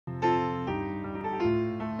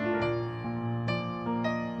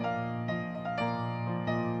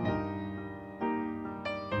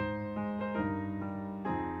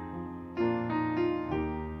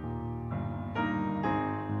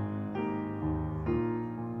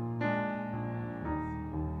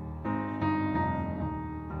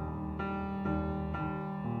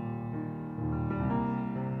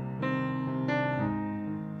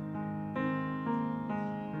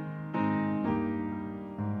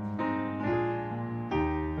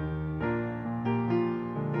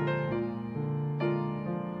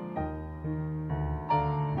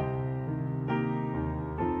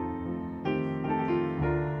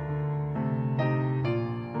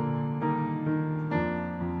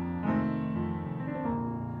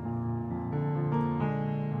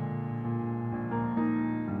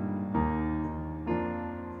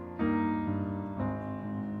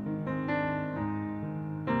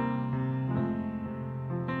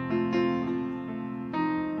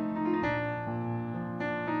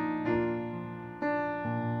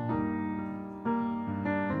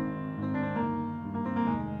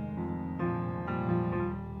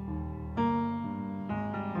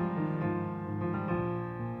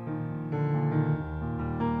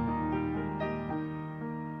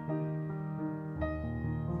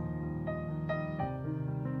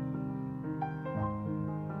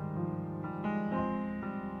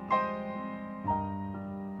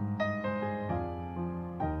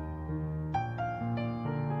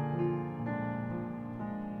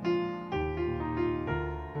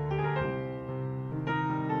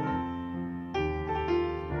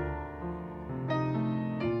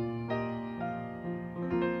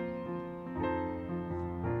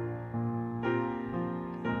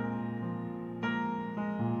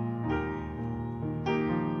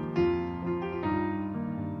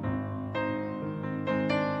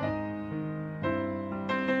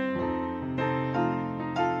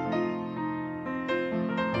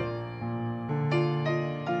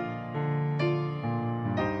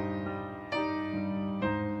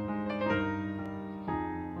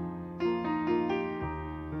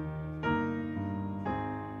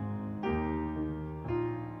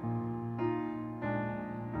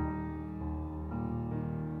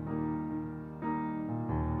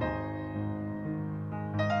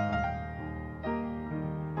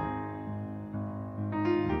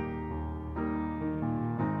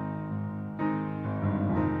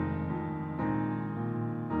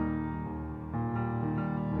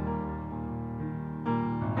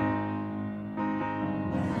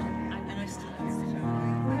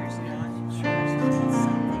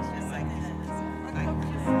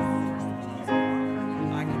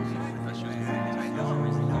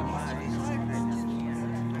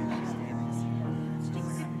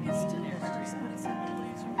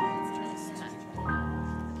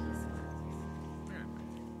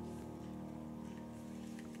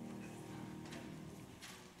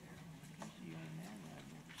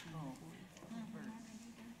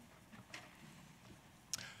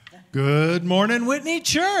Good morning, Whitney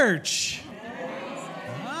Church.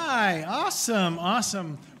 Hi,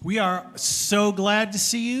 awesome. We are so glad to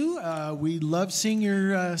see you. We love seeing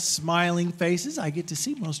your smiling faces. I get to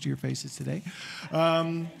see most of your faces today.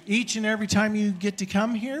 Each and every time you get to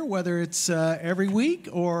come here, whether it's every week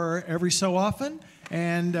or every so often,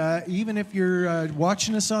 and even if you're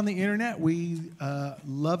watching us on the internet, we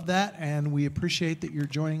love that, and we appreciate that you're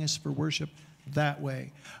joining us for worship that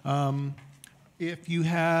way. If you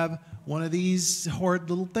have one of these horrid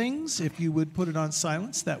little things, if you would put it on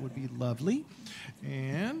silence, that would be lovely.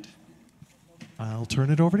 And I'll turn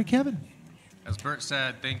it over to Kevin. As Bert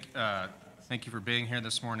said, thank you for being here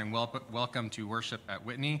this morning. Welcome to worship at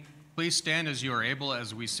Whitney. Please stand as you are able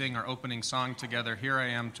as we sing our opening song together, Here I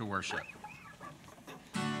Am to Worship.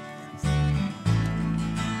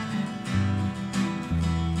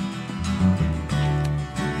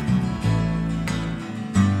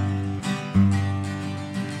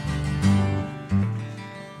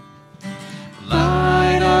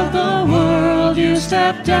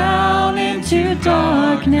 Step down into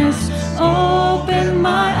darkness, open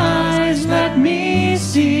my eyes, let me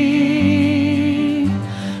see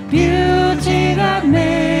beauty that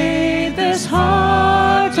made this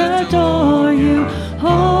heart adore you,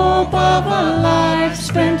 hope of a life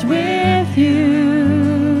spent with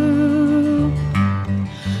you.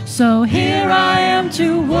 So here I am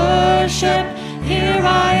to worship, here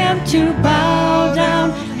I am to bow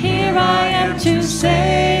down, here I am to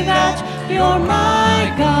say that you're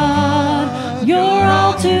my God, you're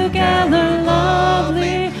altogether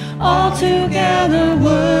lovely, altogether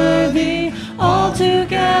worthy,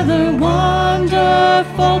 altogether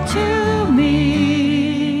wonderful to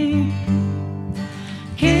me.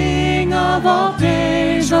 King of all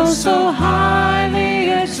days, oh so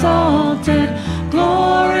highly exalted,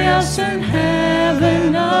 glorious in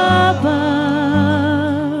heaven above.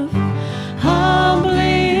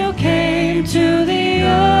 Humbly you came to the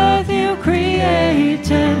earth you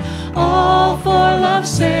created, all for love's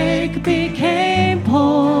sake became poor.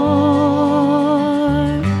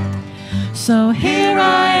 So here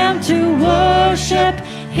I am to worship,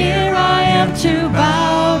 here I am to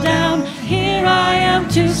bow down, here I am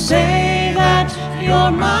to say that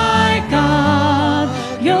you're my God,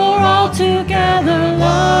 you're altogether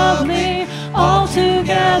lovely,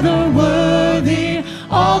 altogether worthy,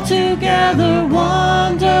 altogether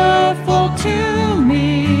wonderful to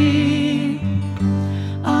me.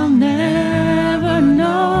 I'll never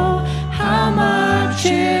know how much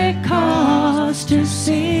it costs to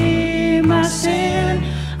see my sin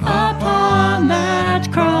upon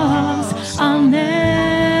that cross. I'll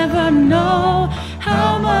never know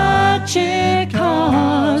how much it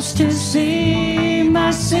costs to see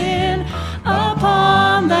my sin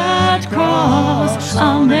upon that cross.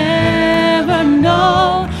 I'll never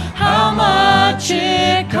know how much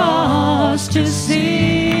it costs to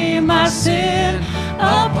see my sin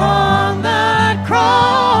upon that cross.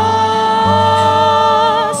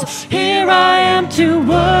 Here I am to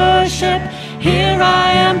worship, here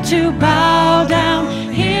I am to bow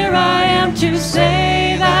down, here I am to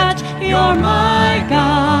say that you're my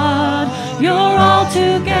God, you're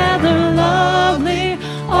altogether lovely,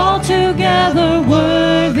 altogether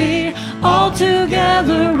worthy,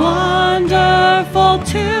 altogether wonderful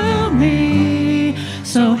to me.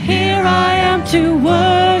 So here I am to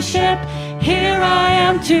worship, here I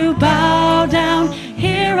am to bow down,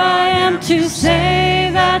 here I am to say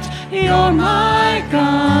that you're my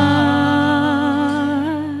God.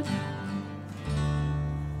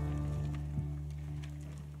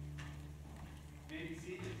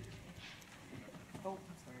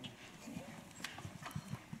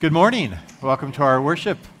 Good morning. Welcome to our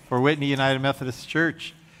worship for Whitney United Methodist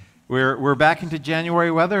Church. We're back into January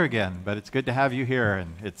weather again, but it's good to have you here,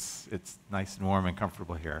 and it's nice and warm and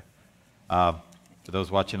comfortable here. For those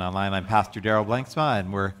watching online, I'm Pastor Daryl Blanksma,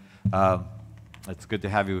 and it's good to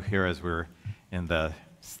have you here as we're in the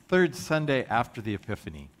third Sunday after the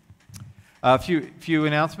Epiphany. A few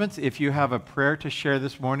announcements. If you have a prayer to share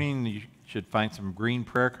this morning, you should find some green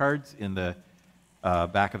prayer cards in the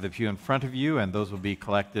back of the pew in front of you, and those will be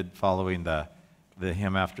collected following the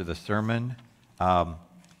hymn after the sermon.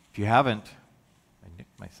 If you haven't, I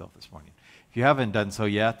nicked myself this morning. If you haven't done so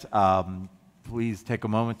yet, please take a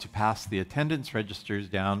moment to pass the attendance registers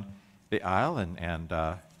down the aisle and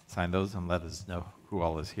sign those and let us know who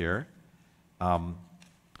all is here.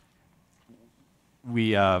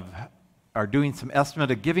 We are doing some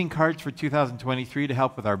estimate of giving cards for 2023 to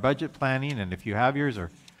help with our budget planning, and if you have yours,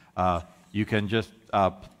 or you can just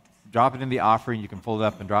drop it in the offering. You can fold it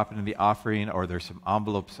up and drop it in the offering, or there's some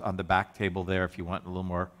envelopes on the back table there if you want a little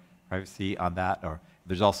more privacy on that, or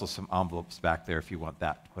There's also some envelopes back there if you want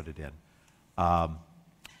that to put it in.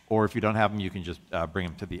 Or if you don't have them, you can just bring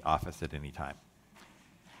them to the office at any time.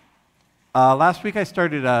 Last week I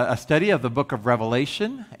started a study of the book of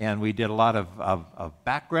Revelation, and we did a lot of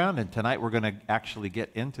background, and tonight we're going to actually get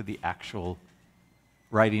into the actual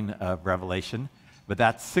writing of Revelation. But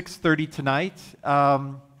that's 6:30 tonight.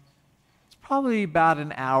 It's probably about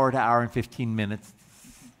an hour to hour and 15 minutes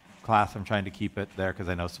class. I'm trying to keep it there because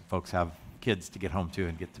I know some folks have kids to get home to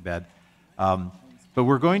and get to bed. But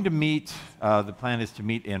we're going to meet, the plan is to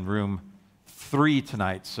meet in room 3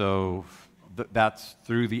 tonight, so that's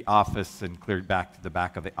through the office and cleared back to the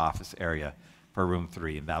back of the office area for room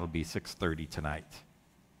 3, and that'll be 6:30 tonight.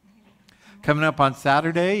 Coming up on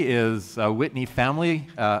Saturday is a Whitney family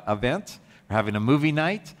event. We're having a movie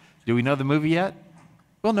night. Do we know the movie yet?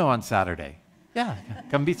 We'll know on Saturday. Yeah,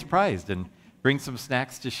 come be surprised and bring some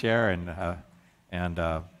snacks to share, and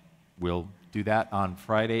we'll do that on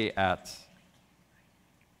Friday at,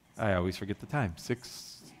 I always forget the time, 6?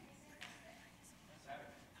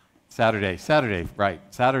 Saturday, right,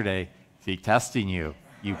 Saturday. See, testing you.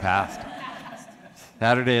 You passed.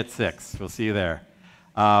 Saturday at 6. We'll see you there.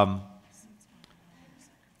 A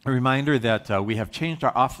reminder that we have changed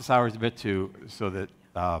our office hours a bit so that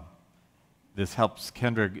this helps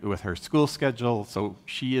Kendra with her school schedule. So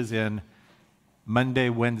she is in Monday,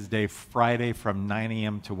 Wednesday, Friday from 9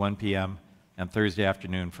 a.m. to 1 p.m. and Thursday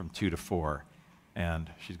afternoon from 2 to 4. And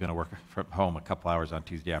she's going to work from home a couple hours on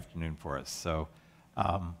Tuesday afternoon for us. So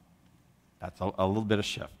that's a little bit of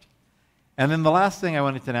shift. And then the last thing I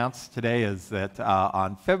wanted to announce today is that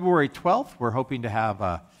on February 12th, we're hoping to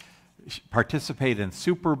have participate in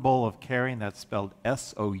Super Bowl of Caring. That's spelled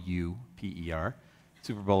S-O-U-P-E-R,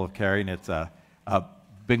 Super Bowl of Caring. It's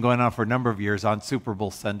been going on for a number of years on Super Bowl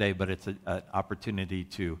Sunday, but it's an opportunity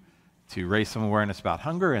to raise some awareness about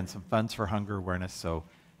hunger and some funds for hunger awareness. So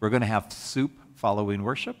we're going to have soup following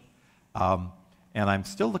worship. And I'm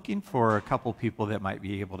still looking for a couple people that might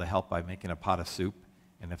be able to help by making a pot of soup.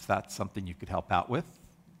 And if that's something you could help out with,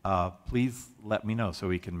 please let me know so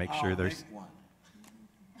we can make sure there's... Make one.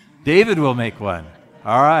 David will make one.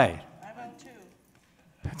 All right. How about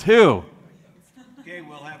 2? 2. Okay,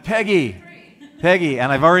 we'll have Peggy,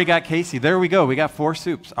 and I've already got Casey. There we go. We got 4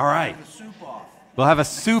 soups. All right. the soup off. We'll have a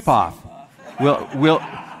soup off.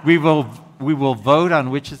 We will vote on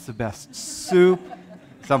which is the best soup,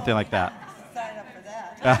 something like that. Sign up for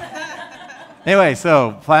that. Anyway,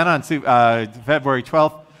 so plan on soup, February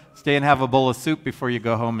 12th. Stay and have a bowl of soup before you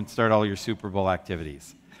go home and start all your Super Bowl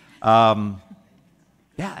activities.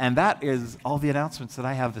 Yeah, and that is all the announcements that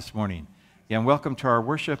I have this morning. Again, welcome to our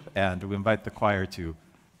worship, and we invite the choir to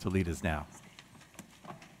lead us now.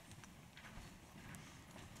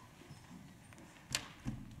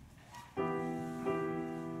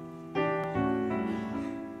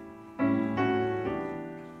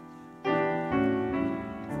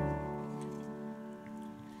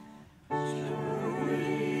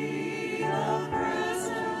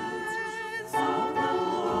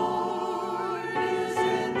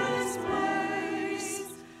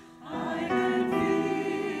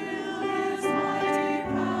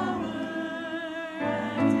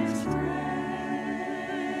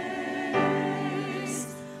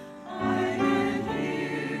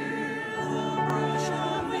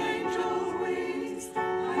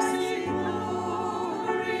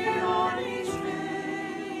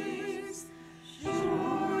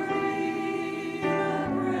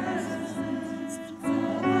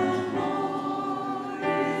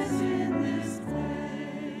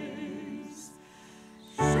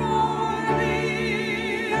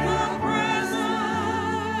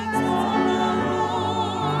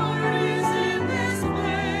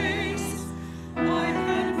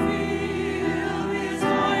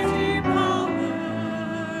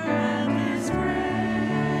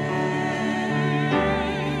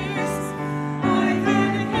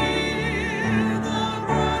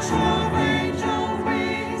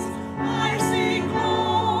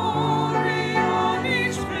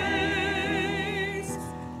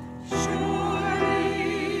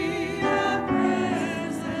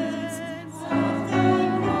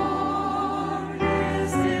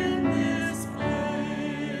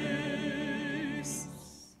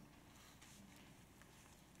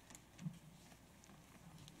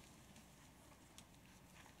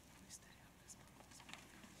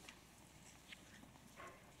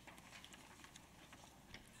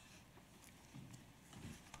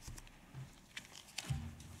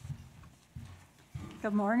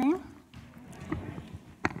 Good morning.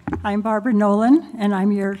 I'm Barbara Nolan, and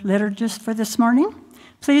I'm your liturgist for this morning.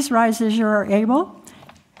 Please rise as you are able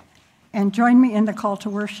and join me in the call to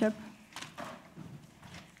worship.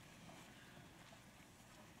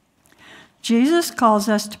 Jesus calls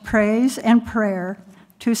us to praise and prayer,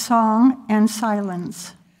 to song and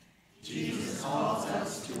silence. Jesus calls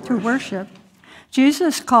us to worship.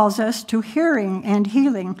 Jesus calls us to hearing and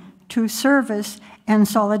healing, to service and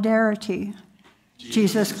solidarity.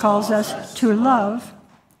 Jesus calls us to love.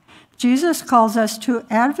 Jesus calls us to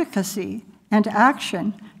advocacy and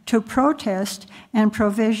action, to protest and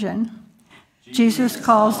provision. Jesus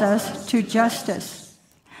calls us to justice.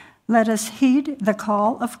 Let us heed the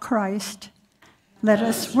call of Christ. Let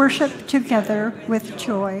us worship together with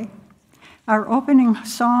joy. Our opening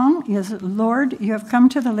song is Lord, You Have Come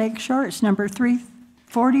to the Lakeshore. It's number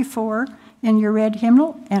 344 in your red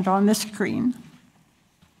hymnal and on the screen.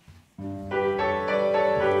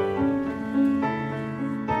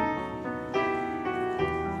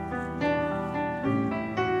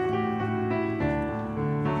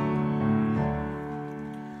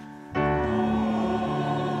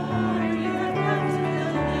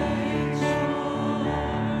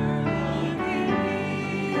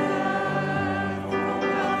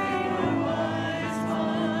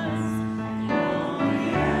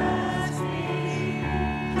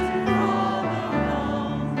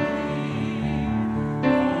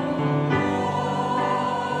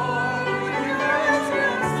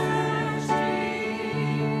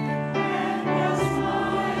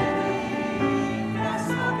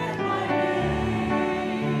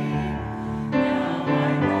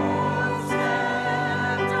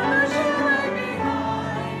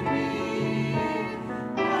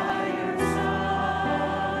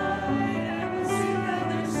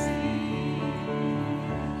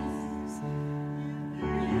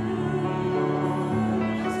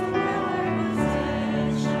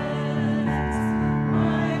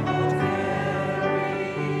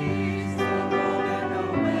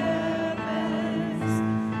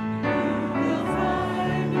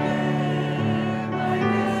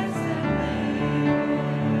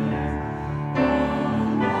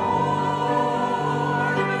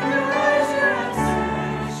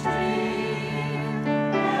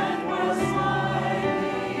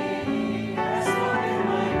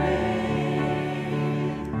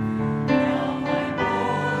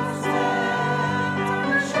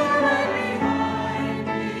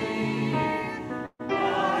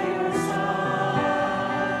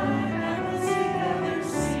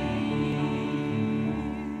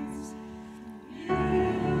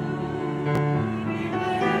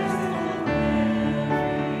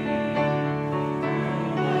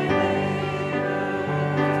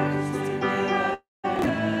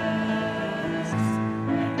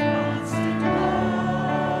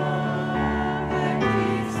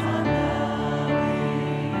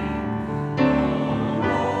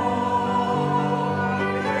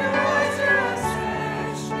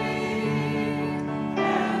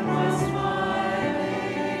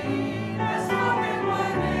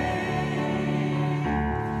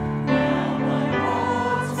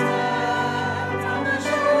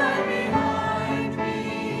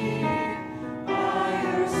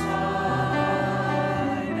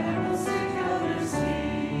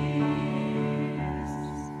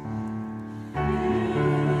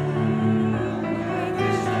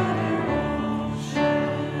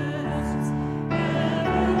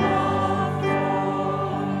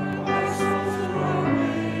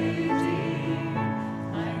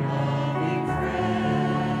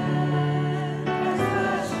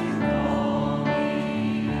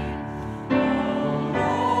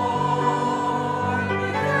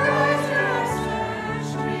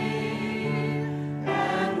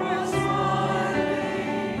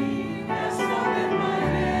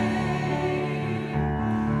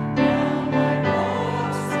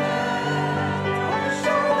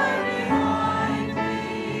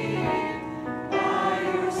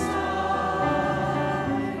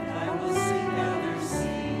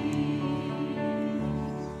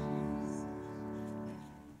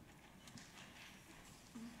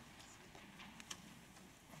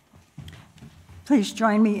 Please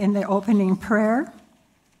join me in the opening prayer.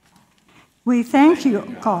 We thank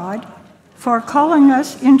you, God, for calling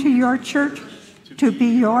us into your church to be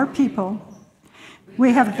your people.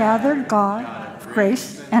 We have gathered, God, of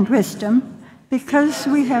grace and wisdom because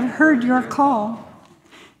we have heard your call.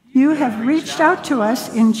 You have reached out to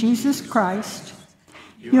us in Jesus Christ.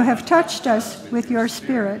 You have touched us with your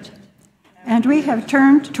Spirit, and we have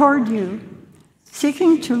turned toward you,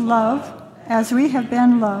 seeking to love as we have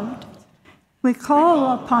been loved. We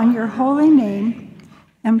call upon your holy name.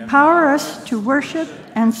 Empower us to worship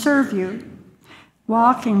and serve you,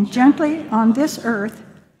 walking gently on this earth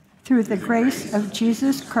through the grace of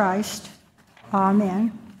Jesus Christ.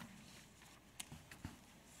 Amen.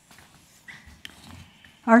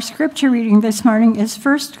 Our scripture reading this morning is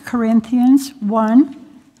 1 Corinthians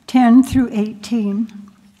 1:10 through 18.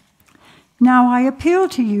 Now I appeal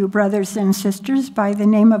to you, brothers and sisters, by the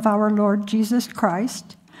name of our Lord Jesus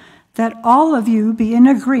Christ, that all of you be in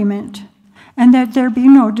agreement, and that there be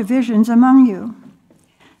no divisions among you,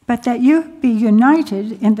 but that you be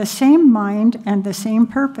united in the same mind and the same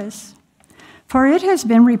purpose. For it has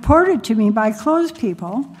been reported to me by close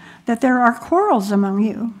people that there are quarrels among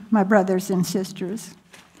you, my brothers and sisters.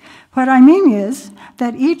 What I mean is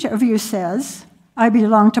that each of you says, I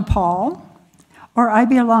belong to Paul, or I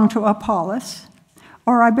belong to Apollos,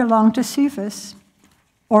 or I belong to Cephas,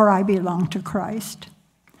 or I belong to Christ.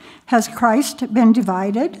 Has Christ been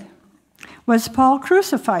divided? Was Paul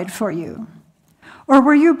crucified for you? Or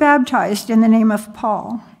were you baptized in the name of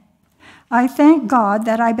Paul? I thank God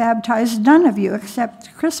that I baptized none of you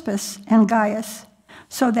except Crispus and Gaius,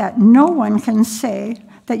 so that no one can say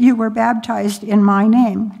that you were baptized in my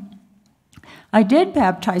name. I did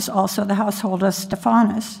baptize also the household of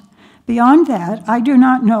Stephanas. Beyond that, I do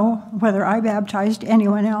not know whether I baptized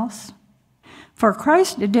anyone else. For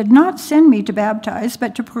Christ did not send me to baptize,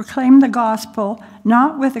 but to proclaim the gospel,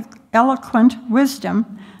 not with eloquent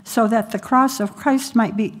wisdom, so that the cross of Christ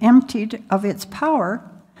might be emptied of its power.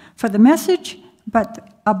 For the message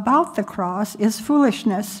about the cross is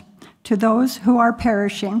foolishness to those who are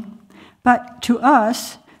perishing, but to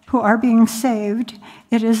us who are being saved,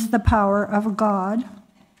 it is the power of God.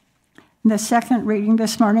 The second reading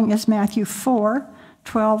this morning is Matthew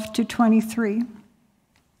 4:12 to 23.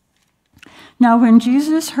 Now when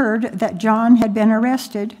Jesus heard that John had been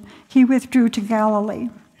arrested, he withdrew to Galilee.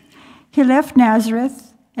 He left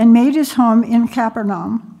Nazareth and made his home in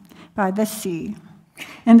Capernaum by the sea,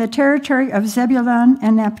 in the territory of Zebulun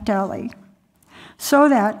and Naphtali, so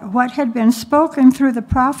that what had been spoken through the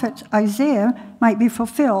prophet Isaiah might be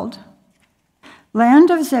fulfilled.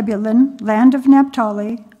 Land of Zebulun, land of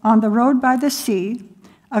Naphtali, on the road by the sea,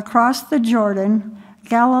 across the Jordan,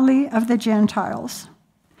 Galilee of the Gentiles.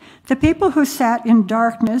 The people who sat in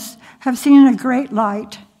darkness have seen a great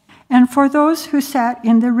light, and for those who sat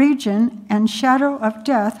in the region and shadow of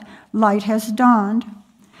death, light has dawned.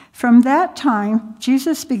 From that time,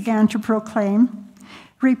 Jesus began to proclaim,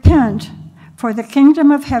 Repent, for the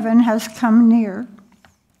kingdom of heaven has come near.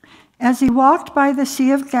 As he walked by the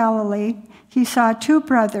Sea of Galilee, he saw two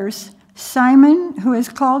brothers, Simon, who is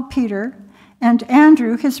called Peter, and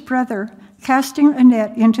Andrew, his brother, casting a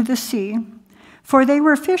net into the sea, for they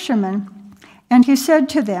were fishermen. And he said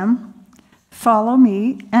to them, Follow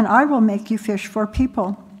me, and I will make you fish for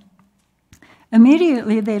people.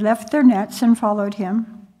 Immediately they left their nets and followed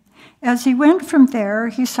him. As he went from there,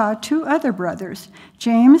 he saw two other brothers,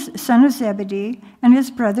 James, son of Zebedee, and his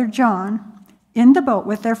brother John, in the boat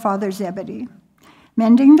with their father Zebedee,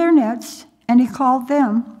 mending their nets, and he called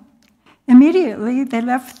them. Immediately they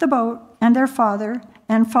left the boat and their father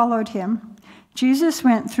and followed him. Jesus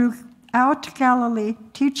went throughout Galilee,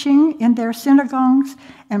 teaching in their synagogues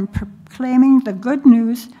and proclaiming the good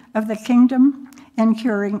news of the kingdom and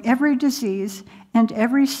curing every disease and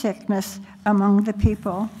every sickness among the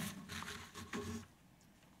people.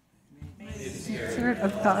 Spirit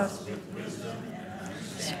of God.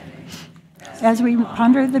 As we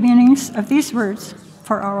ponder the meanings of these words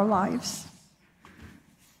for our lives.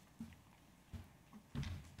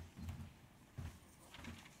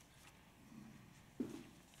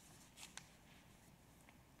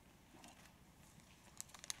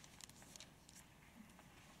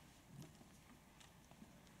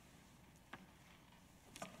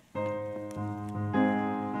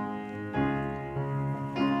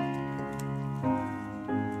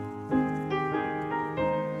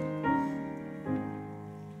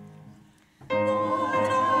 Lord,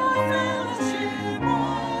 I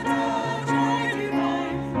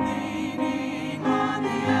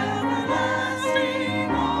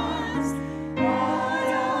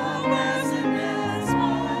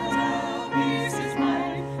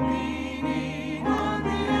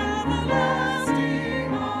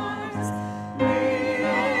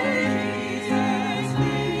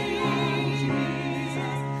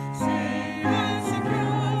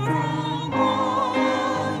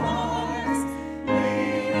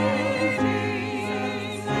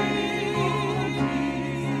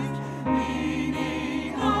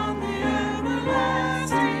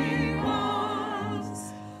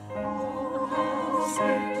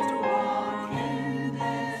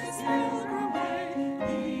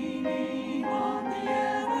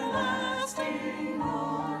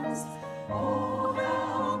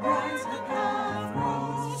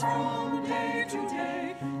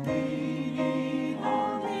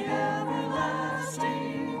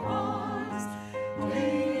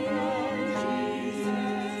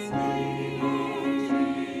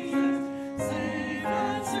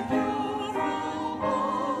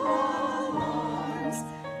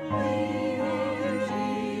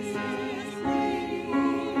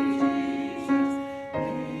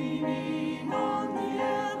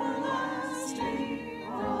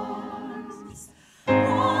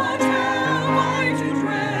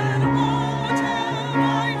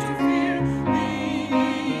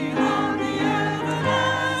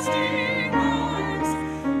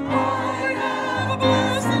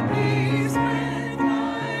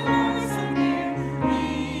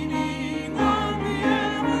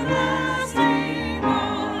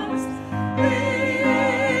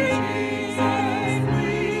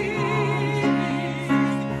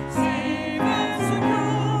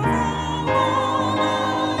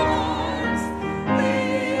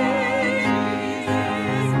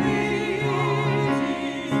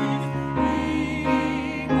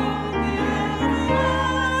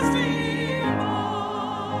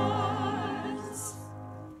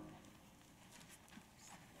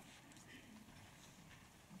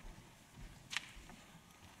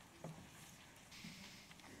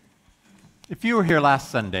If you were here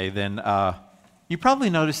last Sunday, then you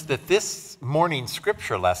probably noticed that this morning's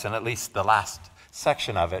scripture lesson, at least the last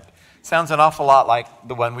section of it, sounds an awful lot like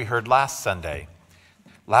the one we heard last Sunday.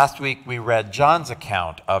 Last week we read John's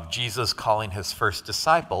account of Jesus calling his first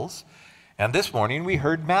disciples, and this morning we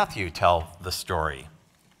heard Matthew tell the story.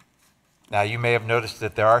 Now you may have noticed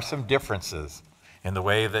that there are some differences in the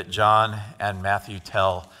way that John and Matthew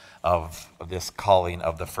tell of this calling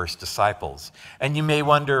of the first disciples. And you may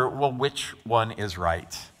wonder, well, which one is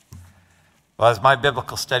right? Well, as my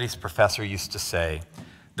biblical studies professor used to say,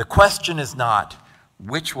 the question is not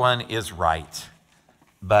which one is right,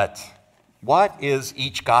 but what is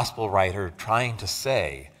each gospel writer trying to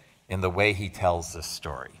say in the way he tells this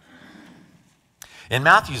story? In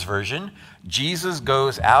Matthew's version, Jesus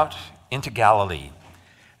goes out into Galilee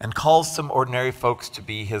and calls some ordinary folks to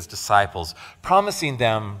be his disciples, promising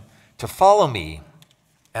them to follow me,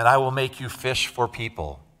 and I will make you fish for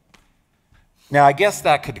people. Now, I guess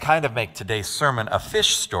that could kind of make today's sermon a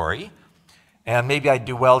fish story, and maybe I'd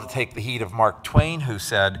do well to take the heat of Mark Twain, who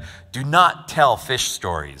said, "Do not tell fish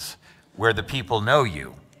stories where the people know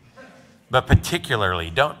you, but particularly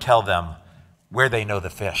don't tell them where they know the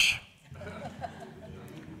fish."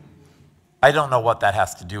 I don't know what that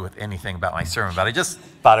has to do with anything about my sermon, but I just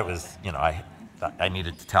thought it was, I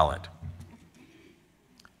needed to tell it.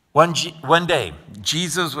 One day,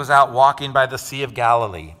 Jesus was out walking by the Sea of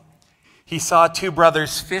Galilee. He saw two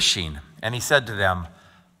brothers fishing, and he said to them,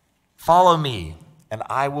 "Follow me, and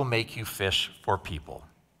I will make you fish for people."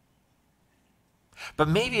 But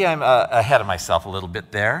maybe I'm ahead of myself a little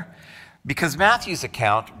bit there, because Matthew's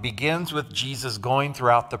account begins with Jesus going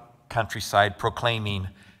throughout the countryside proclaiming,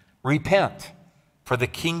 "Repent, for the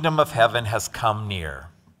kingdom of heaven has come near."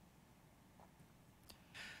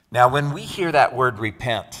 Now, when we hear that word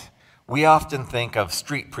repent, we often think of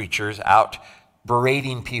street preachers out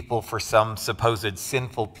berating people for some supposed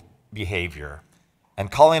sinful behavior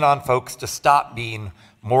and calling on folks to stop being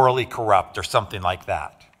morally corrupt or something like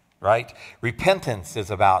that, right? Repentance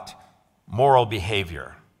is about moral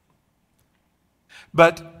behavior.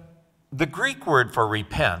 But the Greek word for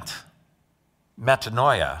repent,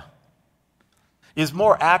 metanoia, is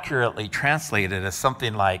more accurately translated as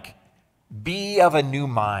something like be of a new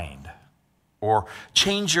mind, or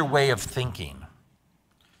change your way of thinking,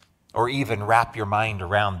 or even wrap your mind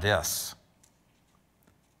around this.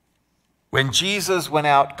 When Jesus went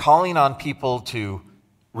out calling on people to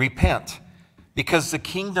repent because the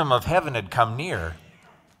kingdom of heaven had come near,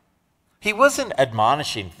 he wasn't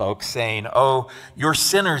admonishing folks saying, "Oh, you're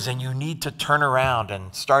sinners and you need to turn around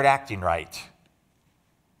and start acting right."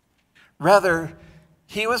 Rather,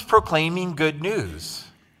 he was proclaiming good news.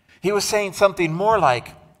 He was saying something more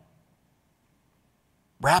like,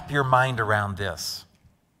 wrap your mind around this.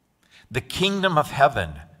 The kingdom of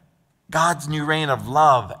heaven, God's new reign of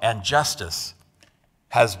love and justice,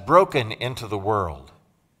 has broken into the world.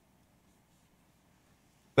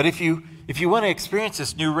 But if you want to experience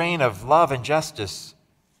this new reign of love and justice,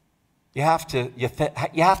 you have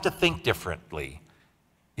to think differently.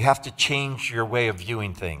 You have to change your way of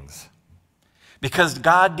viewing things. Because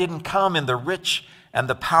God didn't come in the rich and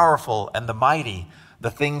the powerful and the mighty, the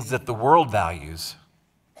things that the world values.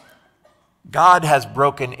 God has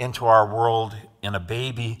broken into our world in a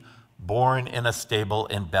baby born in a stable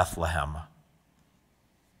in Bethlehem.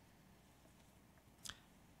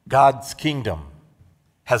 God's kingdom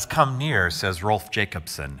has come near, says Rolf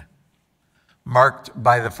Jacobson, marked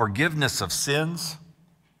by the forgiveness of sins,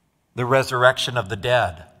 the resurrection of the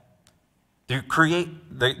dead,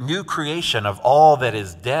 the new creation of all that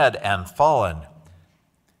is dead and fallen,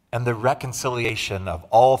 and the reconciliation of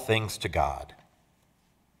all things to God.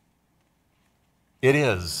 It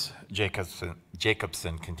is,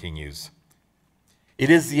 Jacobson continues, it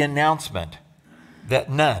is the announcement that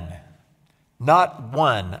none, not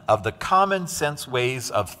one of the common sense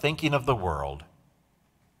ways of thinking of the world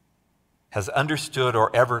has understood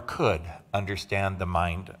or ever could understand the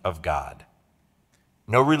mind of God.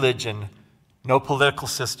 No religion, no political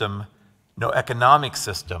system, no economic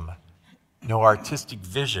system, no artistic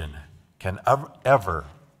vision can ever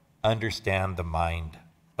understand the mind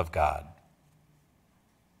of God.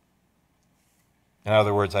 In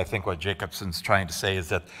other words, I think what Jacobson's trying to say is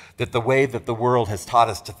that the way that the world has taught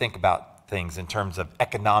us to think about things in terms of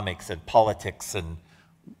economics and politics and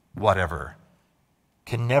whatever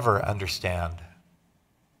can never understand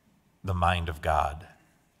the mind of God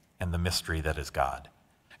and the mystery that is God.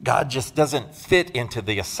 God just doesn't fit into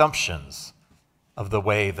the assumptions of the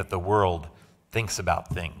way that the world thinks about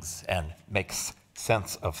things and makes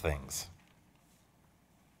sense of things.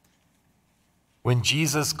 When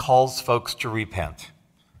Jesus calls folks to repent,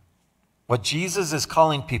 What Jesus is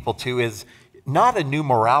calling people to is not a new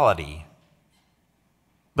morality,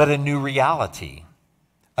 but a new reality,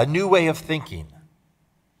 a new way of thinking.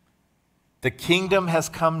 The kingdom has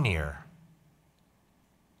come near.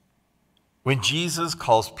 When Jesus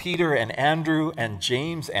calls Peter and Andrew and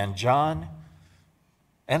James and John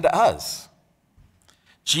and us,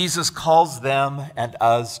 Jesus calls them and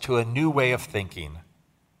us to a new way of thinking,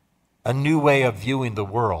 a new way of viewing the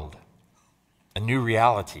world, a new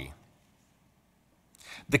reality.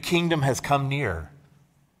 The kingdom has come near,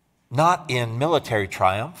 not in military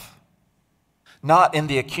triumph, not in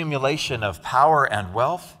the accumulation of power and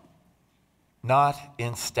wealth, not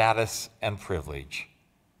in status and privilege.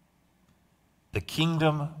 The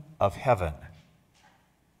kingdom of heaven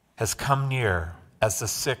has come near as the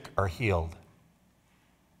sick are healed,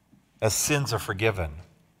 as sins are forgiven,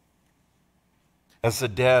 as the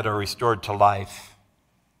dead are restored to life,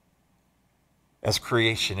 as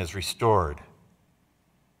creation is restored,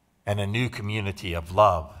 and a new community of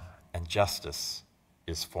love and justice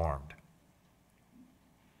is formed.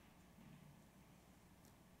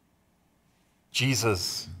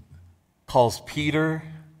 Jesus calls Peter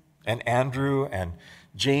and Andrew and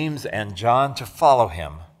James and John to follow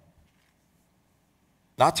him,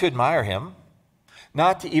 not to admire him,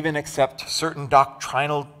 not to even accept certain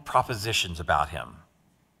doctrinal propositions about him.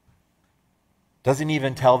 Doesn't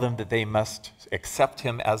even tell them that they must accept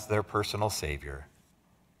him as their personal Savior.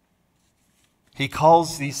 He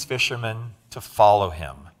calls these fishermen to follow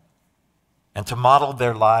him and to model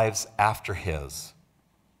their lives after his,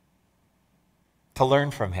 to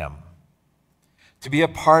learn from him, to be a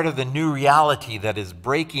part of the new reality that is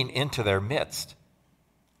breaking into their midst.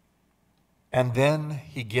 And then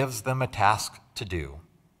he gives them a task to do.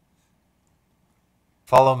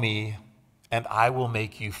 Follow me, and I will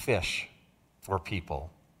make you fish for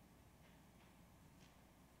people.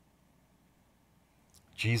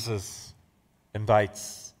 Jesus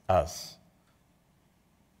invites us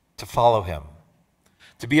to follow him,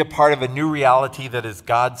 to be a part of a new reality that is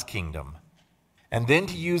God's kingdom, and then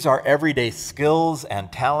to use our everyday skills and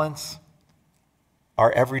talents,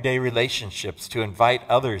 our everyday relationships to invite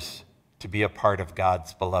others to be a part of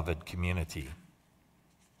God's beloved community.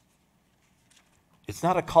 It's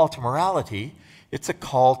not a call to morality, it's a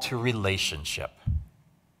call to relationship.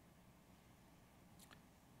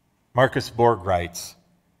 Marcus Borg writes,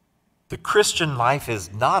 "The Christian life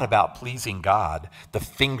is not about pleasing God, the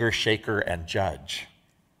finger shaker and judge.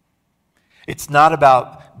 It's not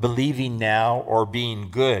about believing now or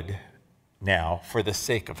being good now for the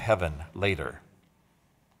sake of heaven later.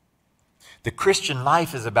 The Christian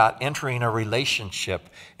life is about entering a relationship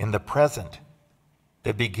in the present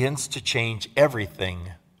that begins to change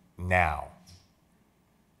everything now."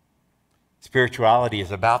 Spirituality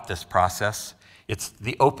is about this process. It's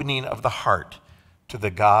the opening of the heart to the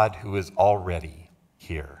God who is already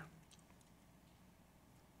here.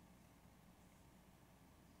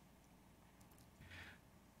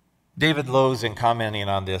 David Lowes, in commenting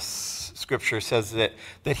on this scripture, says that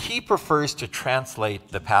he prefers to translate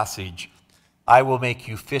the passage, "I will make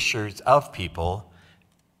you fishers of people,"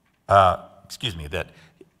 that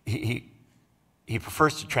he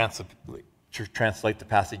prefers to translate the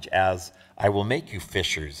passage as, "I will make you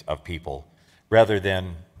fishers of people," rather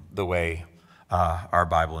than the way our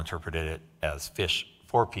Bible interpreted it as fish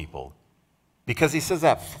for people. Because he says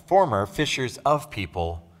that former, fishers of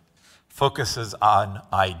people, focuses on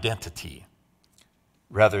identity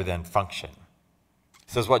rather than function.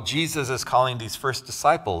 He says what Jesus is calling these first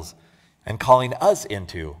disciples and calling us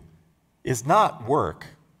into is not work,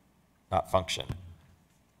 not function,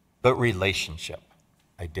 but relationship,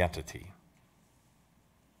 identity.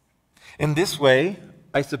 In this way,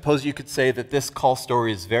 I suppose you could say that this call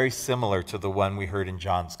story is very similar to the one we heard in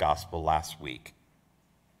John's Gospel last week.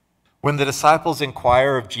 When the disciples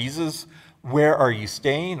inquire of Jesus, "Where are you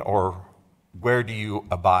staying?" or "Where do you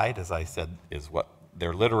abide?" as I said, is what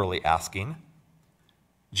they're literally asking,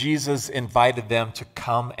 Jesus invited them to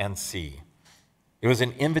come and see. It was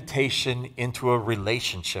an invitation into a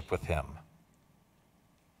relationship with him.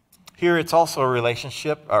 Here it's also a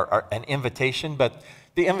relationship, or an invitation, but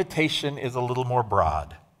the invitation is a little more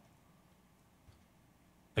broad.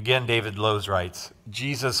 Again, David Lowes writes,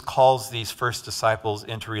 Jesus calls these first disciples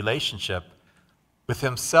into relationship with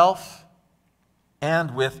himself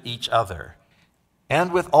and with each other,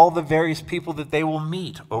 and with all the various people that they will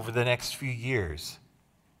meet over the next few years,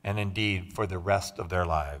 and indeed for the rest of their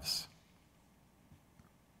lives.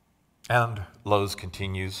 And Lowes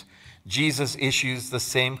continues, Jesus issues the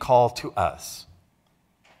same call to us,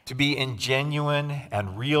 to be in genuine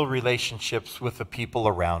and real relationships with the people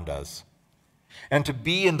around us, and to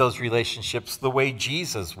be in those relationships the way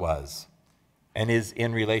Jesus was and is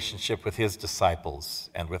in relationship with his disciples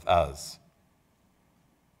and with us,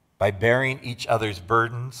 by bearing each other's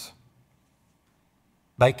burdens,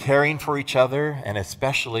 by caring for each other and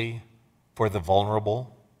especially for the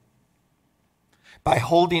vulnerable, by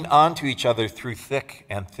holding on to each other through thick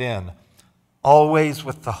and thin, always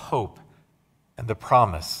with the hope and the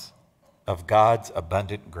promise of God's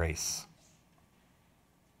abundant grace.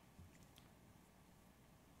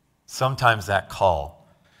 Sometimes that call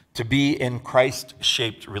to be in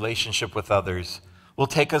Christ-shaped relationship with others will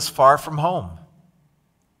take us far from home.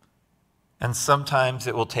 And sometimes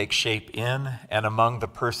it will take shape in and among the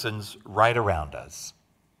persons right around us.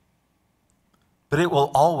 But it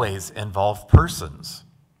will always involve persons,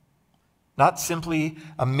 not simply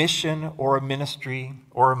a mission or a ministry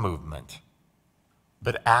or a movement,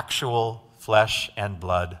 but actual flesh and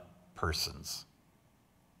blood persons.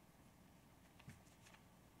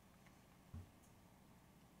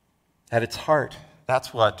 At its heart,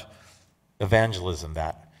 that's what evangelism,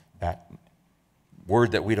 that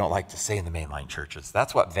word that we don't like to say in the mainline churches,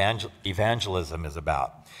 that's what evangelism is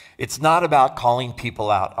about. It's not about calling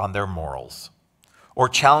people out on their morals or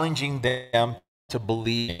challenging them to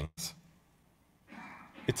believe things.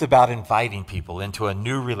 It's about inviting people into a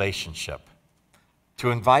new relationship,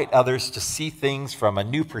 to invite others to see things from a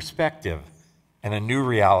new perspective and a new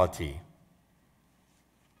reality.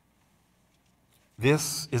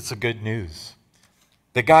 This is the good news,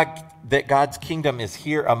 that God's kingdom is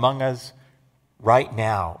here among us right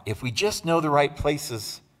now, if we just know the right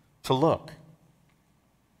places to look,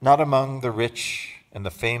 not among the rich and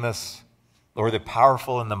the famous or the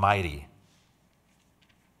powerful and the mighty,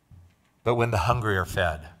 but when the hungry are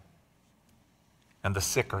fed and the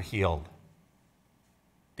sick are healed,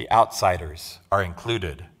 the outsiders are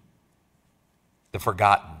included, the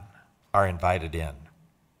forgotten are invited in.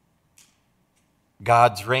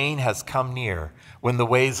 God's reign has come near when the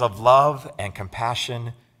ways of love and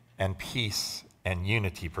compassion and peace and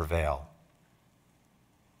unity prevail.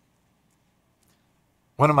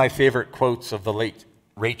 One of my favorite quotes of the late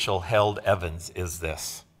Rachel Held Evans is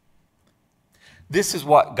this: "This is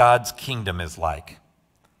what God's kingdom is like.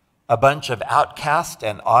 A bunch of outcasts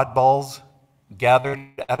and oddballs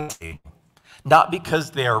gathered at a table, not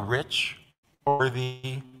because they are rich or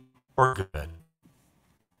worthy or good,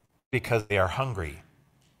 because they are hungry,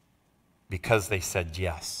 because they said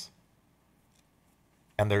yes.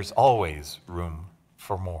 And there's always room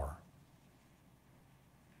for more."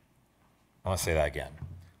 I want to say that again.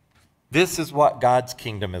 This is what God's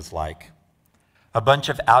kingdom is like. A bunch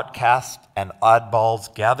of outcasts and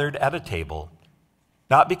oddballs gathered at a table,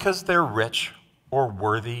 not because they're rich or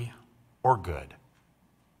worthy or good,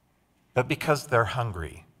 but because they're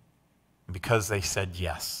hungry, because they said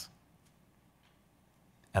yes.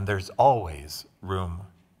 And there's always room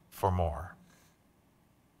for more.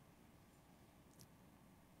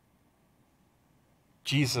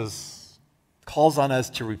 Jesus calls on us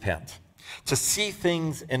to repent, to see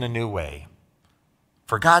things in a new way.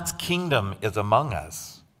 For God's kingdom is among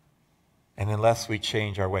us, and unless we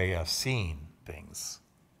change our way of seeing things,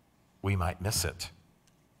 we might miss it.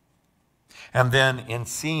 And then in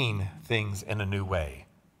seeing things in a new way,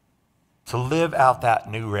 to live out that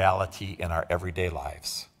new reality in our everyday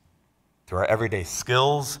lives, through our everyday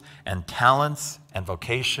skills and talents and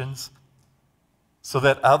vocations, so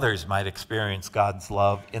that others might experience God's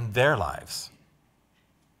love in their lives,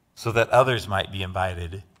 so that others might be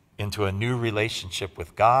invited into a new relationship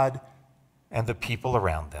with God and the people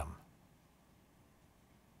around them.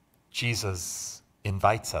 Jesus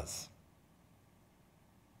invites us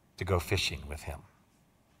to go fishing with him.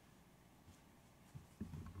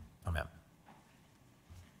 Amen.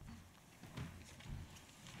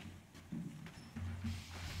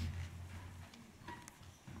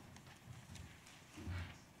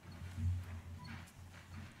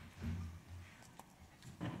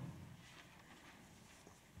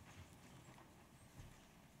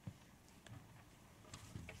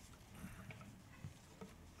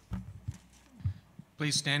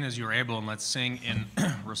 Please stand as you are able and let's sing in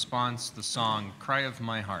response the song, Cry of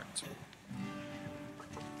My Heart.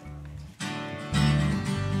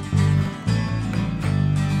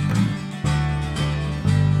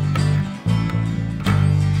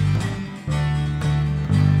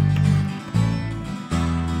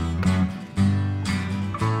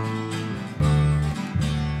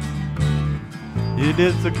 It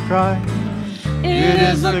is a cry. It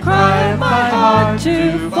is the cry of my heart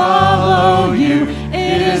to follow you.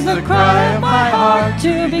 It is the cry of my heart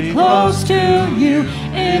to be close to you.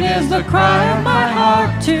 It is the cry of my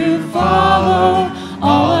heart to follow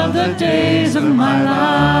all of the days of my life.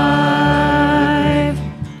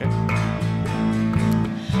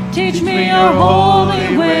 Teach me your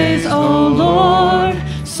holy ways, O Lord,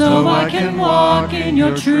 so I can walk in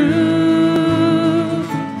your truth.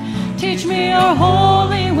 Teach me your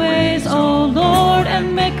holy ways, O Lord,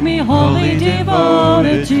 and make me wholly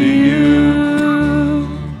devoted to you.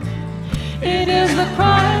 It is the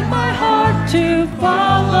cry of my heart to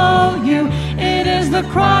follow you. It is the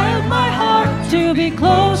cry of my heart to be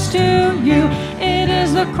close to you. It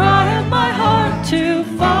is the cry of my heart to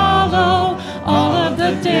follow all of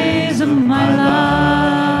the days of my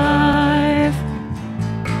life.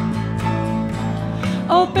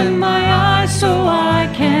 Open my eyes so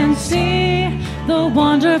I can see the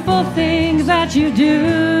wonderful things that you do.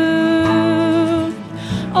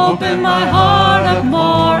 Open my heart up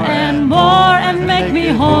more and more and make me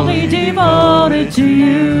wholly devoted to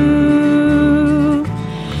you.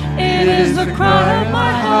 It is the cry of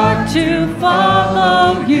my heart to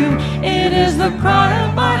follow you. It is the cry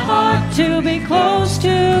of my heart to be close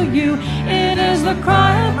to you. It is the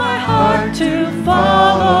cry of my heart to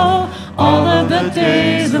follow all of the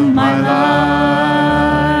days of my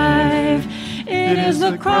life. It is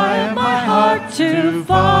the cry of my heart to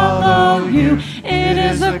follow you. It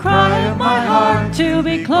is the cry of my heart to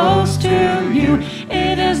be close to you.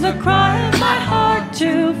 It is the cry of my heart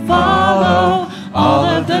to follow all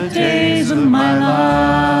of the days of my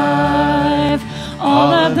life.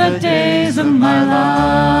 All of the days of my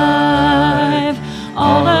life.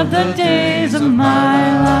 All of the days of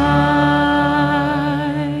my life.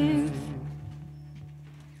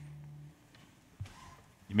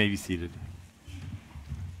 You may be seated.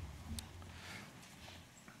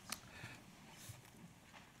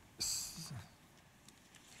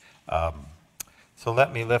 So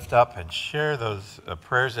let me lift up and share those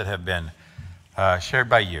prayers that have been shared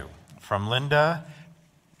by you. From Linda,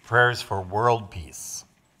 prayers for world peace.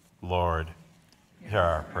 Lord, hear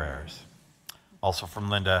our prayers. Also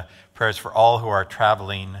from Linda, prayers for all who are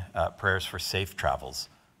traveling, prayers for safe travels.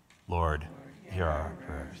 Lord, hear our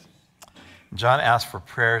prayers. John asked for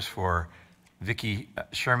prayers for Vicki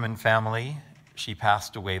Sherman family. She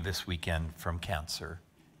passed away this weekend from cancer.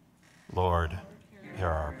 Lord, hear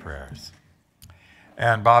our prayers.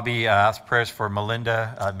 And Bobby asked prayers for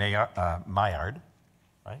Melinda Maillard,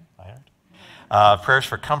 right? Maillard? Prayers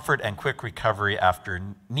for comfort and quick recovery after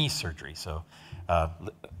knee surgery. So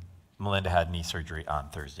Melinda had knee surgery on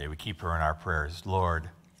Thursday. We keep her in our prayers. Lord,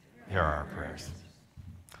 hear our prayers.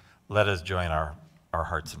 Let us join our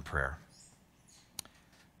hearts in prayer.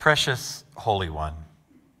 Precious Holy One,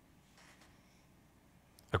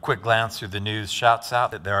 a quick glance through the news shouts out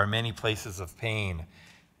that there are many places of pain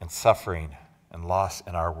and suffering and loss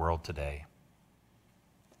in our world today.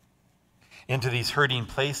 Into these hurting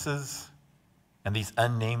places and these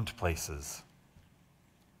unnamed places,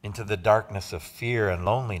 into the darkness of fear and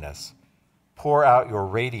loneliness, pour out your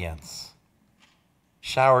radiance,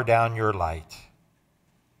 shower down your light,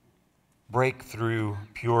 break through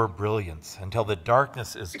pure brilliance until the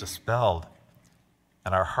darkness is dispelled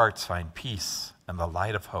and our hearts find peace and the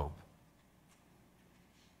light of hope.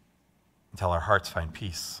 Until our hearts find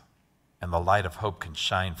peace and the light of hope can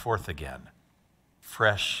shine forth again,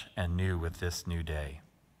 fresh and new with this new day.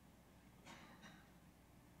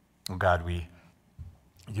 Oh God,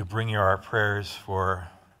 you bring you our prayers for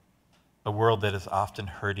a world that is often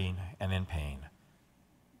hurting and in pain,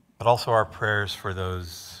 but also our prayers for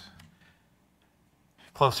those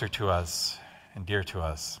closer to us and dear to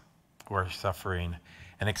us who are suffering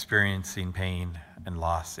and experiencing pain and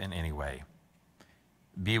loss in any way.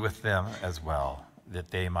 Be with them as well,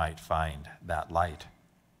 that they might find that light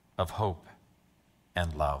of hope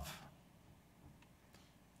and love.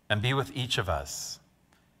 And be with each of us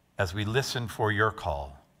as we listen for your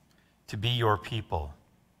call to be your people,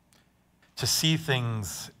 to see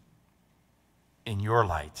things in your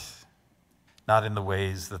light, not in the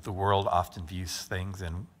ways that the world often views things,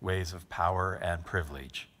 in ways of power and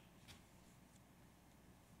privilege,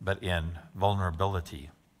 but in vulnerability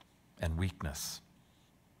and weakness.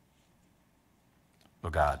 Oh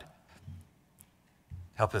God,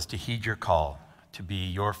 help us to heed your call to be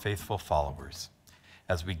your faithful followers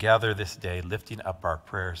as we gather this day, lifting up our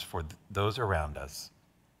prayers for those around us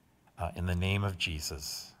in the name of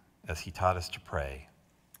Jesus, as he taught us to pray.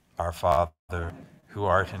 Our Father, who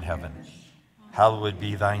art in heaven, hallowed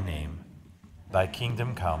be thy name. Thy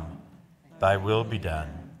kingdom come, thy will be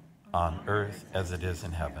done, on earth as it is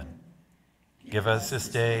in heaven. Give us this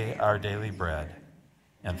day our daily bread,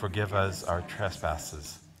 and forgive us our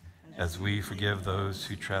trespasses, as we forgive those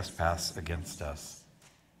who trespass against us.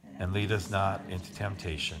 And lead us not into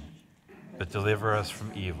temptation, but deliver us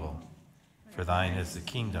from evil. For thine is the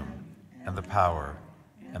kingdom, and the power,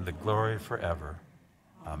 and the glory forever.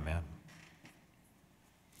 Amen.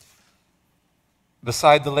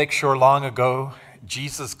 Beside the lakeshore long ago,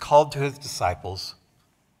 Jesus called to his disciples,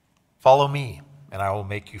 "Follow me, and I will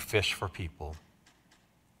make you fish for people."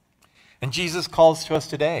 And Jesus calls to us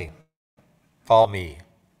today, "Follow me,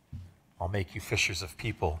 I'll make you fishers of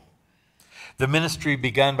people." The ministry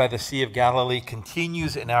begun by the Sea of Galilee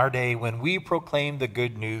continues in our day when we proclaim the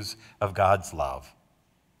good news of God's love.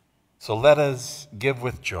 So let us give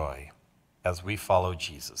with joy as we follow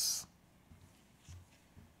Jesus.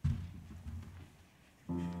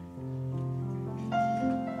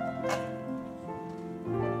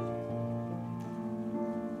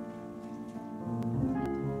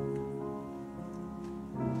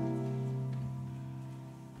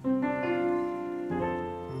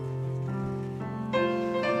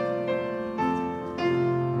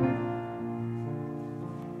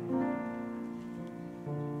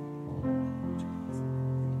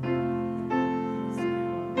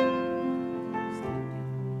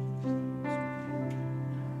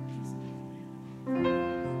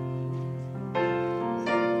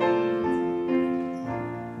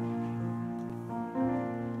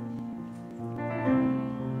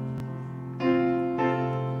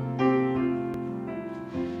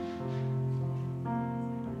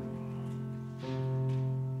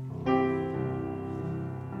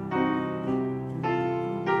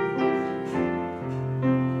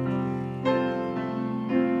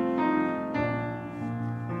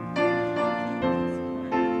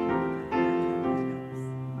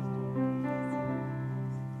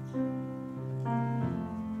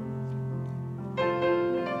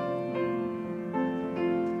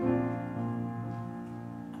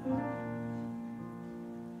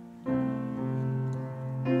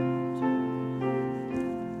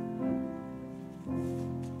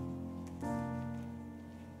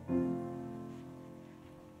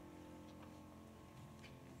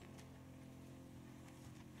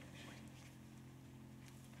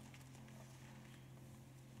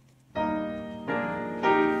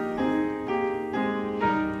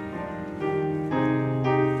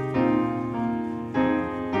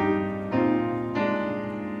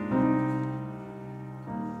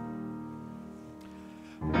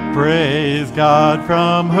 Praise God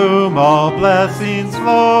from whom all blessings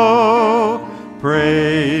flow.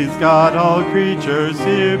 Praise God, all creatures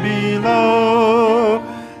here below.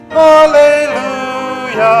 Alleluia,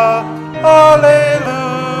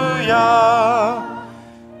 alleluia.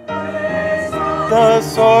 The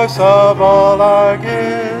source of all our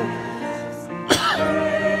gifts.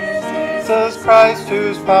 Jesus Christ,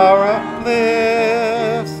 whose power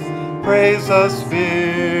uplifts. Praise the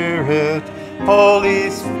Spirit,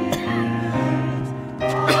 Holy Spirit.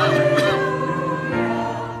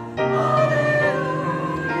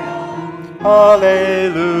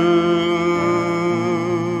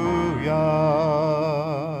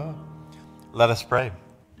 Hallelujah. Let us pray.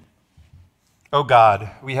 O God,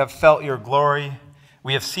 we have felt your glory,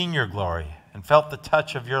 we have seen your glory, and felt the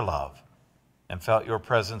touch of your love, and felt your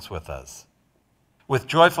presence with us. With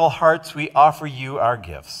joyful hearts, we offer you our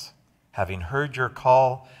gifts. Having heard your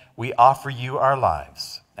call, we offer you our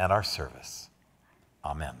lives and our service.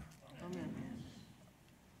 Amen.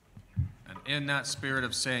 And in that spirit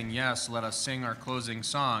of saying yes, let us sing our closing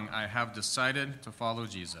song, I Have Decided to Follow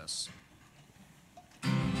Jesus.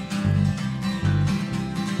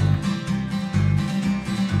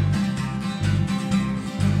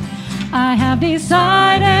 I have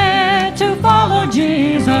decided to follow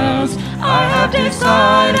Jesus. I have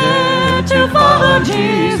decided to follow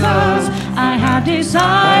Jesus. I have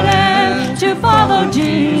decided to follow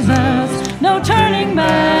Jesus. No turning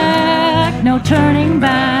back, no turning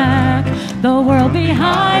back. The world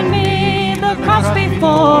behind me, the cross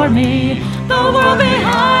before me. The world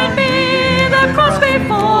behind me, the cross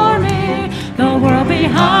before me. The world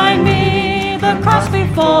behind me, the cross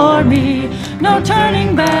before me. No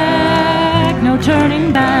turning back, no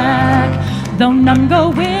turning back. Though none go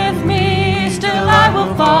with me, still I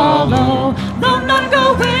will follow. Though none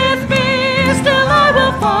go with me, still I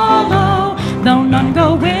will follow. Though none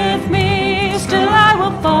go with me, still I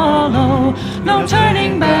will follow. No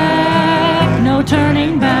turning back, no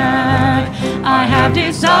turning back. I have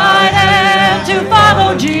decided to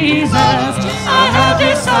follow Jesus. I have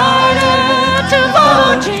decided to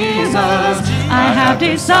follow Jesus. I have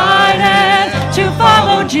decided to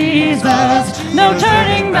follow Jesus. No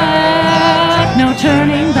turning back, no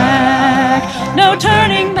turning back, no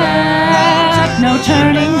turning back, no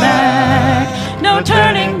turning back, no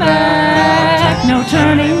turning back, no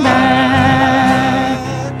turning back.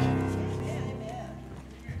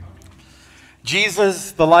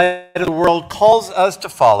 Jesus, the light of the world, calls us to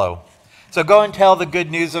follow. So go and tell the good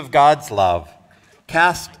news of God's love.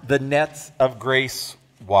 Cast the nets of grace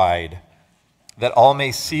wide, that all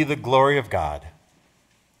may see the glory of God.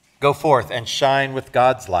 Go forth and shine with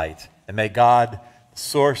God's light, and may God,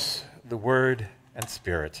 source, the Word, and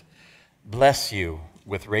Spirit, bless you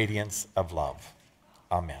with radiance of love.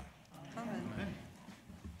 Amen.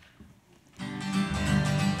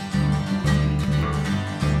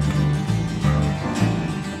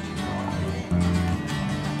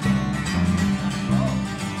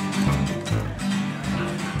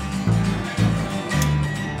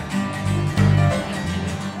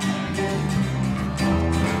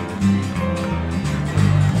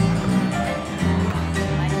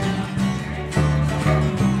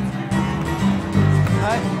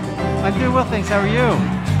 I'm doing well, thanks. How are you?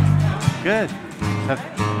 Good.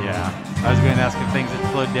 Yeah. I was going to ask if things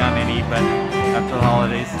had slowed down any, but after the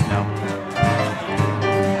holidays, no.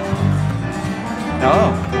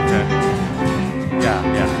 Oh, okay. Yeah.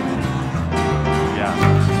 Yeah.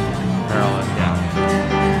 Maryland, yeah.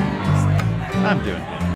 I'm doing good.